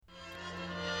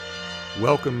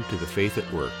Welcome to the Faith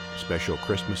at Work special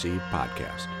Christmas Eve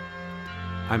podcast.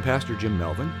 I'm Pastor Jim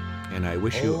Melvin, and I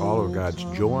wish you all of God's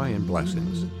joy and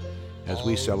blessings as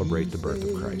we celebrate the birth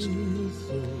of Christ.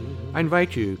 I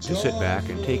invite you to sit back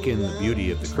and take in the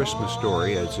beauty of the Christmas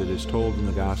story as it is told in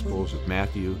the Gospels of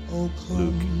Matthew,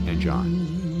 Luke, and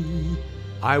John.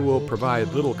 I will provide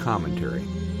little commentary.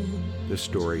 This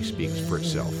story speaks for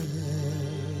itself.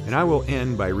 And I will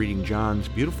end by reading John's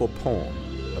beautiful poem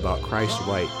about Christ's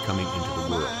light coming into the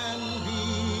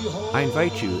world. I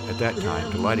invite you at that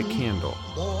time to light a candle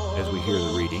as we hear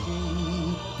the reading.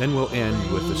 Then we'll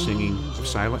end with the singing of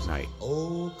Silent Night,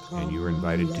 and you are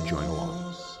invited to join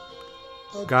along.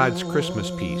 God's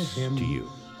Christmas peace to you.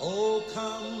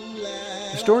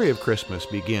 The story of Christmas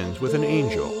begins with an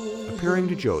angel appearing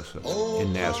to Joseph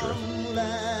in Nazareth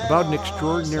about an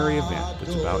extraordinary event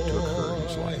that's about to occur in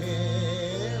his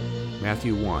life.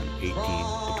 Matthew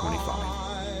 1:18-25.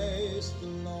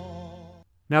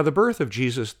 Now the birth of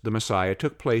Jesus the Messiah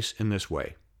took place in this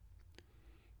way.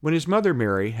 When his mother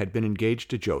Mary had been engaged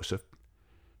to Joseph,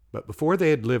 but before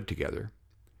they had lived together,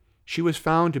 she was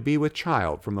found to be with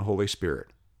child from the Holy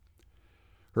Spirit.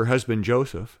 Her husband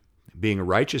Joseph, being a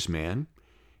righteous man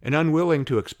and unwilling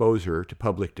to expose her to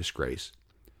public disgrace,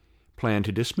 planned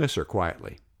to dismiss her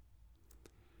quietly.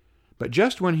 But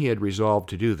just when he had resolved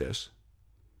to do this,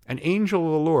 an angel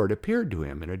of the Lord appeared to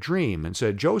him in a dream and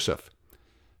said, "Joseph,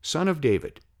 son of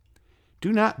David,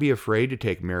 do not be afraid to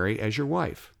take Mary as your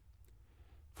wife,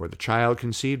 for the child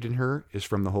conceived in her is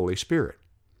from the Holy Spirit.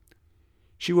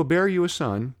 She will bear you a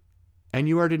son, and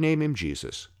you are to name him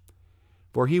Jesus,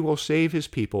 for he will save his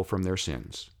people from their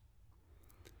sins."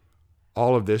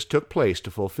 All of this took place to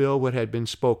fulfill what had been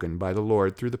spoken by the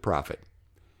Lord through the prophet.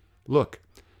 "Look,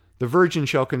 the virgin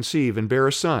shall conceive and bear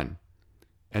a son,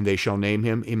 and they shall name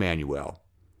him Emmanuel,"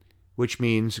 which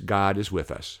means God is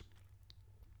with us.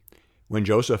 When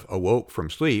Joseph awoke from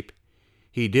sleep,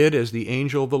 he did as the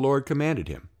angel of the Lord commanded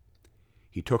him.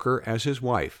 He took her as his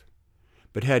wife,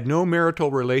 but had no marital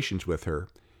relations with her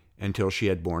until she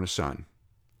had borne a son.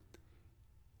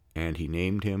 And he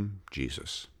named him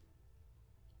Jesus.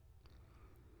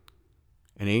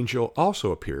 An angel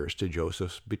also appears to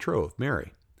Joseph's betrothed,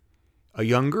 Mary, a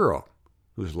young girl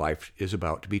whose life is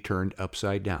about to be turned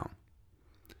upside down.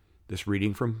 This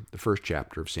reading from the first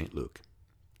chapter of St. Luke.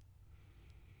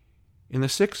 In the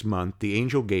 6th month, the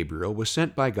angel Gabriel was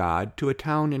sent by God to a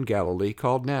town in Galilee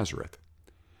called Nazareth,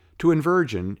 to a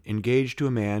virgin engaged to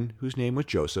a man whose name was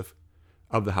Joseph,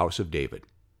 of the house of David.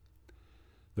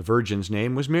 The virgin's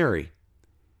name was Mary,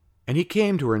 and he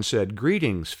came to her and said,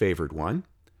 "Greetings, favored one,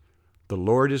 the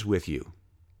Lord is with you."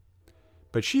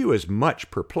 But she was much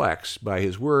perplexed by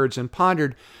his words and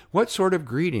pondered what sort of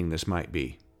greeting this might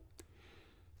be.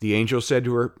 The angel said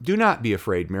to her, "Do not be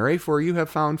afraid, Mary, for you have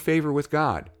found favor with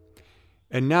God.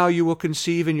 And now you will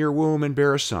conceive in your womb and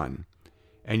bear a son,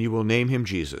 and you will name him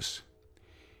Jesus.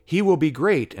 He will be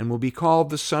great and will be called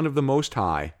the Son of the Most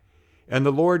High, and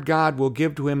the Lord God will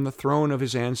give to him the throne of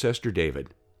his ancestor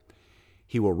David.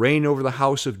 He will reign over the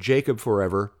house of Jacob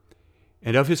forever,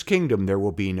 and of his kingdom there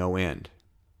will be no end."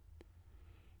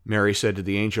 Mary said to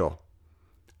the angel,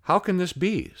 "How can this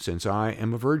be, since I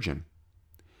am a virgin?"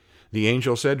 The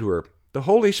angel said to her, "The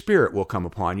Holy Spirit will come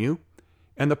upon you,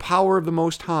 and the power of the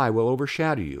Most High will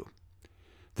overshadow you.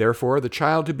 Therefore the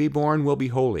child to be born will be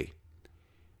holy.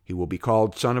 He will be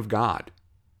called Son of God.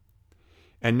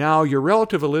 And now your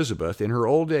relative Elizabeth in her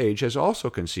old age has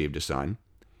also conceived a son,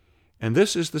 and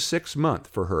this is the 6th month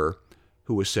for her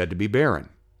who was said to be barren.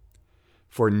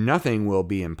 For nothing will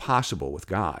be impossible with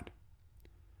God."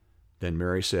 Then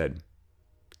Mary said,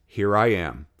 "Here I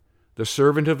am, the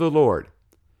servant of the Lord.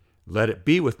 Let it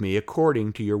be with me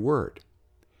according to your word."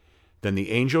 Then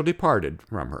the angel departed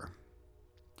from her.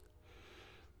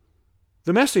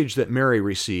 The message that Mary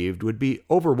received would be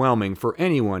overwhelming for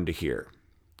anyone to hear.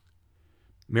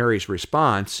 Mary's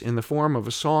response, in the form of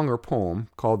a song or poem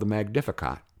called the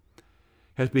Magnificat,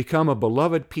 has become a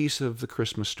beloved piece of the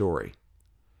Christmas story.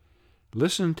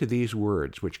 Listen to these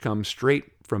words, which come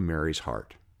straight from Mary's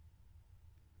heart.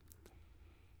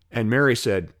 "And Mary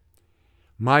said,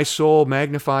 My soul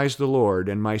magnifies the Lord,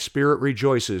 and my spirit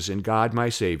rejoices in God my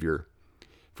Savior,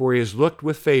 for he has looked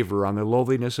with favor on the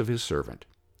lowliness of his servant.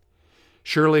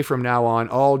 Surely from now on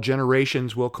all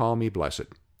generations will call me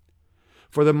blessed.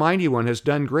 For the Mighty One has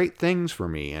done great things for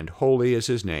me, and holy is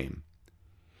his name.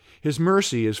 His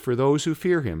mercy is for those who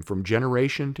fear him from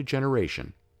generation to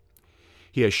generation.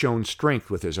 He has shown strength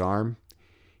with his arm.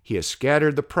 He has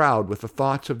scattered the proud with the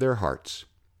thoughts of their hearts.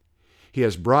 He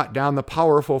has brought down the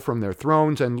powerful from their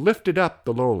thrones and lifted up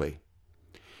the lowly.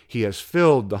 He has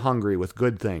filled the hungry with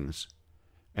good things,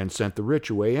 and sent the rich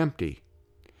away empty.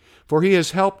 For he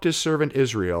has helped his servant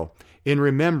Israel in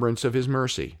remembrance of his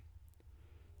mercy,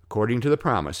 according to the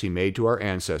promise he made to our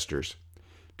ancestors,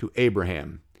 to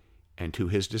Abraham and to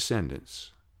his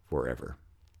descendants forever.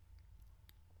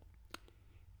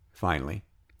 Finally,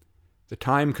 the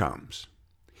time comes.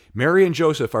 Mary and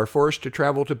Joseph are forced to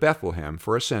travel to Bethlehem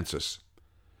for a census.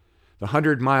 The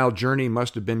 100-mile journey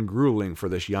must have been grueling for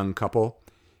this young couple,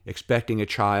 expecting a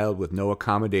child with no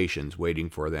accommodations waiting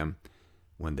for them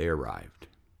when they arrived.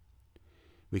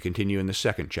 We continue in the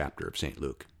 2nd chapter of St.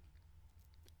 Luke.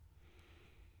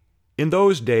 In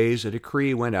those days, a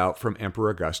decree went out from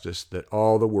Emperor Augustus that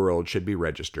all the world should be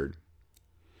registered.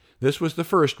 This was the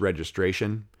first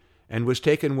registration, and was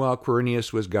taken while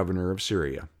Quirinius was governor of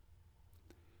Syria.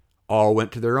 All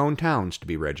went to their own towns to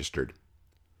be registered.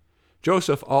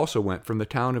 Joseph also went from the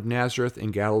town of Nazareth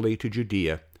in Galilee to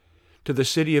Judea, to the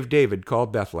city of David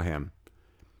called Bethlehem,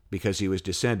 because he was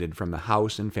descended from the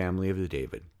house and family of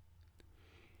David.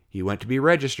 He went to be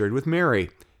registered with Mary,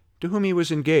 to whom he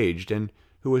was engaged and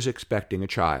who was expecting a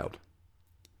child.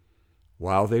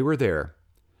 While they were there,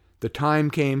 the time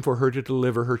came for her to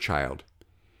deliver her child,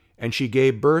 and she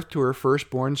gave birth to her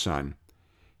firstborn son,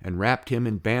 and wrapped him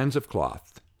in bands of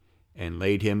cloth, and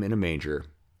laid him in a manger,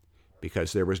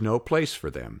 because there was no place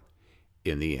for them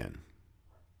in the inn.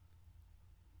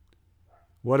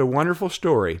 What a wonderful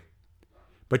story,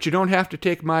 but you don't have to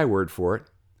take my word for it.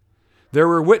 There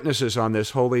were witnesses on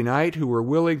this holy night who were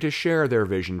willing to share their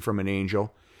vision from an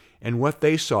angel and what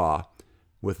they saw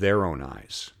with their own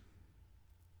eyes.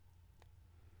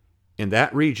 In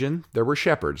that region there were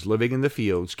shepherds living in the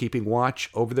fields, keeping watch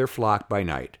over their flock by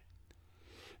night.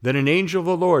 Then an angel of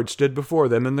the Lord stood before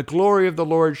them, and the glory of the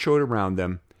Lord showed around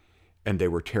them, and they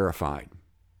were terrified.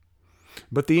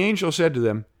 But the angel said to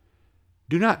them,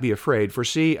 "Do not be afraid, for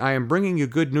see, I am bringing you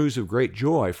good news of great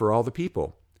joy for all the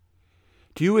people.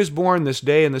 To you is born this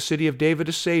day in the city of David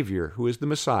a Savior, who is the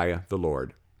Messiah, the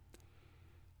Lord.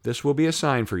 This will be a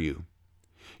sign for you.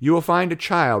 You will find a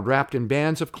child wrapped in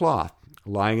bands of cloth,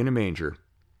 lying in a manger."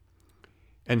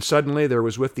 And suddenly there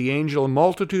was with the angel a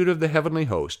multitude of the heavenly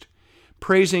host,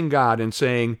 praising God and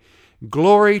saying,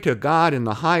 "Glory to God in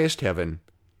the highest heaven,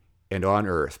 and on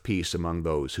earth peace among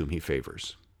those whom he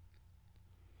favors."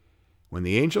 When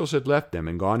the angels had left them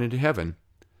and gone into heaven,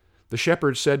 the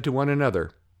shepherds said to one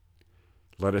another,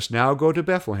 "Let us now go to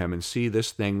Bethlehem and see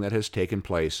this thing that has taken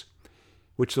place,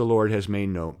 which the Lord has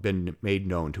been made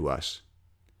known to us."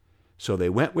 So they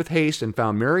went with haste and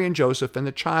found Mary and Joseph and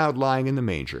the child lying in the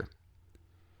manger.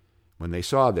 When they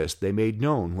saw this, they made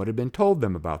known what had been told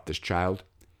them about this child,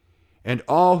 and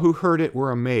all who heard it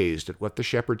were amazed at what the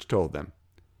shepherds told them.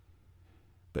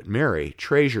 But Mary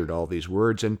treasured all these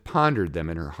words and pondered them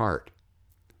in her heart.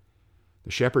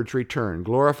 The shepherds returned,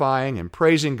 glorifying and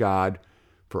praising God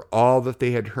for all that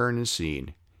they had heard and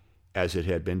seen, as it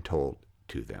had been told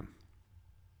to them.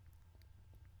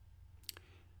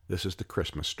 This is the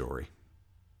Christmas story.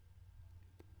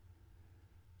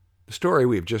 The story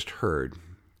we've just heard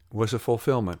was a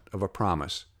fulfillment of a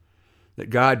promise that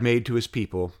God made to his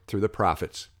people through the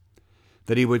prophets,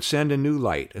 that he would send a new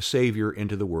light, a Savior,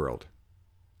 into the world.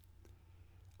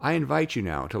 I invite you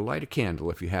now to light a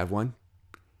candle if you have one.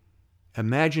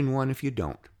 Imagine one if you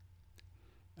don't.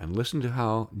 And listen to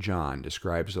how John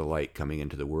describes the light coming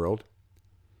into the world.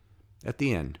 At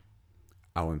the end,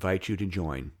 I'll invite you to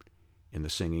join in the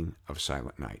singing of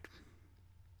Silent Night.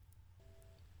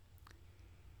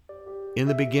 In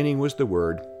the beginning was the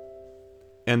Word,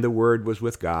 and the Word was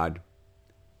with God,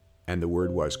 and the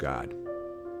Word was God.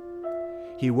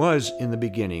 He was in the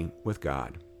beginning with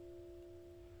God.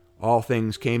 All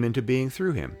things came into being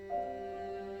through him,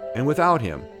 and without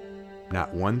him,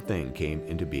 not one thing came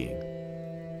into being.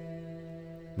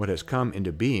 What has come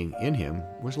into being in him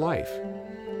was life,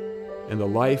 and the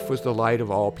life was the light of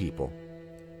all people.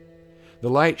 The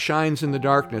light shines in the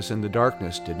darkness, and the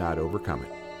darkness did not overcome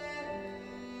it.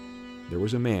 There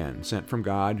was a man sent from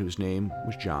God whose name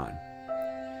was John.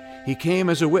 He came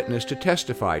as a witness to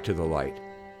testify to the light,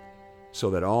 so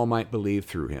that all might believe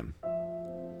through him.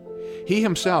 He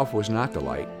himself was not the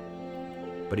light,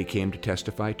 but he came to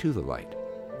testify to the light.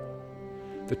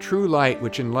 The true light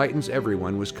which enlightens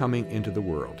everyone was coming into the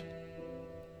world.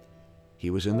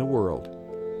 He was in the world,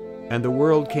 and the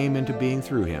world came into being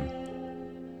through him,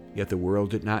 yet the world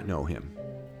did not know him.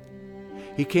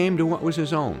 He came to what was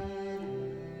his own,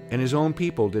 and his own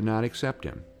people did not accept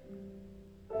him.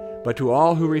 But to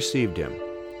all who received him,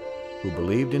 who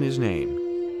believed in his name,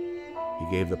 he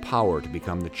gave the power to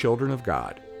become the children of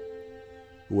God,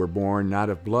 who were born not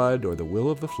of blood or the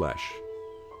will of the flesh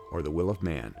or the will of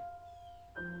man,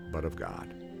 but of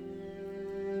God.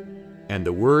 And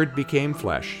the Word became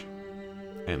flesh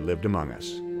and lived among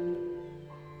us.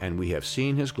 And we have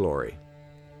seen his glory,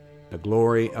 the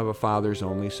glory of a Father's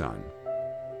only Son,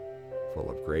 full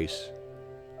of grace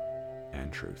and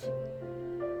truth.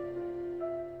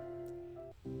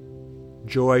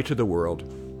 Joy to the world,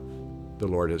 the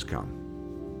Lord has come.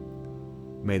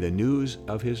 May the news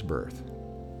of his birth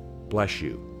bless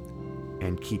you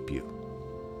and keep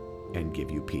you and give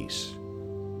you peace.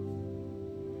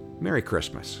 Merry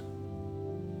Christmas.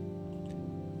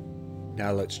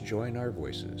 Now let's join our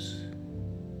voices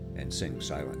and sing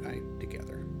Silent Night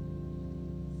together.